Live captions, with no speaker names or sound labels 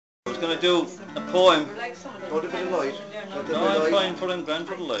I was going to do a poem. Got a bit of light. No, I'm fine for them, grand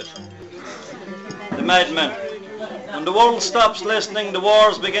for the light. The Madman. When the world stops listening, the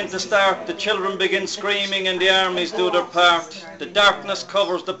wars begin to start, the children begin screaming and the armies do their part. The darkness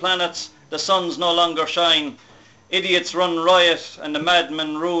covers the planets, the suns no longer shine. Idiots run riot and the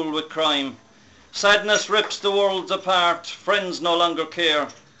madmen rule with crime. Sadness rips the worlds apart, friends no longer care.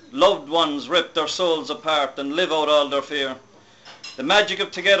 Loved ones rip their souls apart and live out all their fear. The magic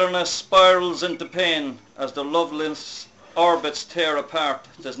of togetherness spirals into pain. As the loveless orbits tear apart,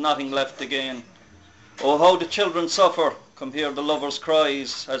 there's nothing left to gain. Oh, how the children suffer, come hear the lovers'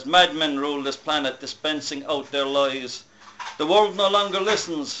 cries, as madmen rule this planet, dispensing out their lies. The world no longer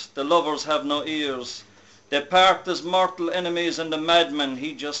listens, the lovers have no ears. They part as mortal enemies and the madman,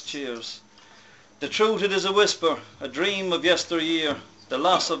 he just cheers. The truth it is a whisper, a dream of yesteryear. The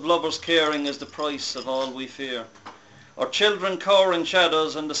loss of lovers caring is the price of all we fear. Our children cower in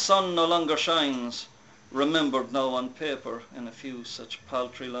shadows and the sun no longer shines, remembered now on paper in a few such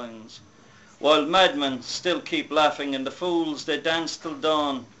paltry lines. While madmen still keep laughing and the fools they dance till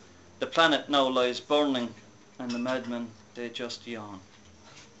dawn, the planet now lies burning and the madmen they just yawn.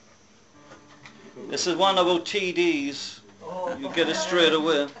 This is one about TDs, you get it straight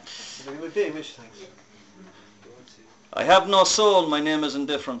away. I have no soul, my name is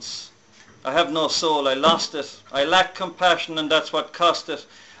indifference. I have no soul, I lost it. I lack compassion and that's what cost it.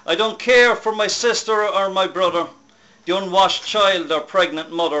 I don't care for my sister or my brother, the unwashed child or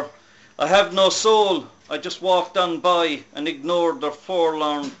pregnant mother. I have no soul, I just walked on by and ignored their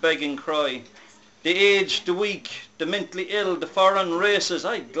forlorn begging cry. The aged, the weak, the mentally ill, the foreign races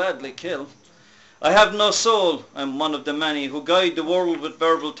I'd gladly kill. I have no soul, I'm one of the many who guide the world with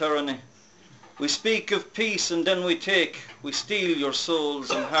verbal tyranny. We speak of peace and then we take, we steal your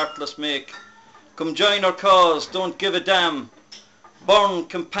souls and heartless make. Come join our cause, don't give a damn. Burn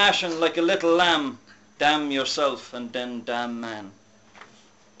compassion like a little lamb. Damn yourself and then damn man.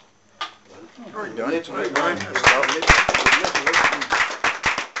 Very done.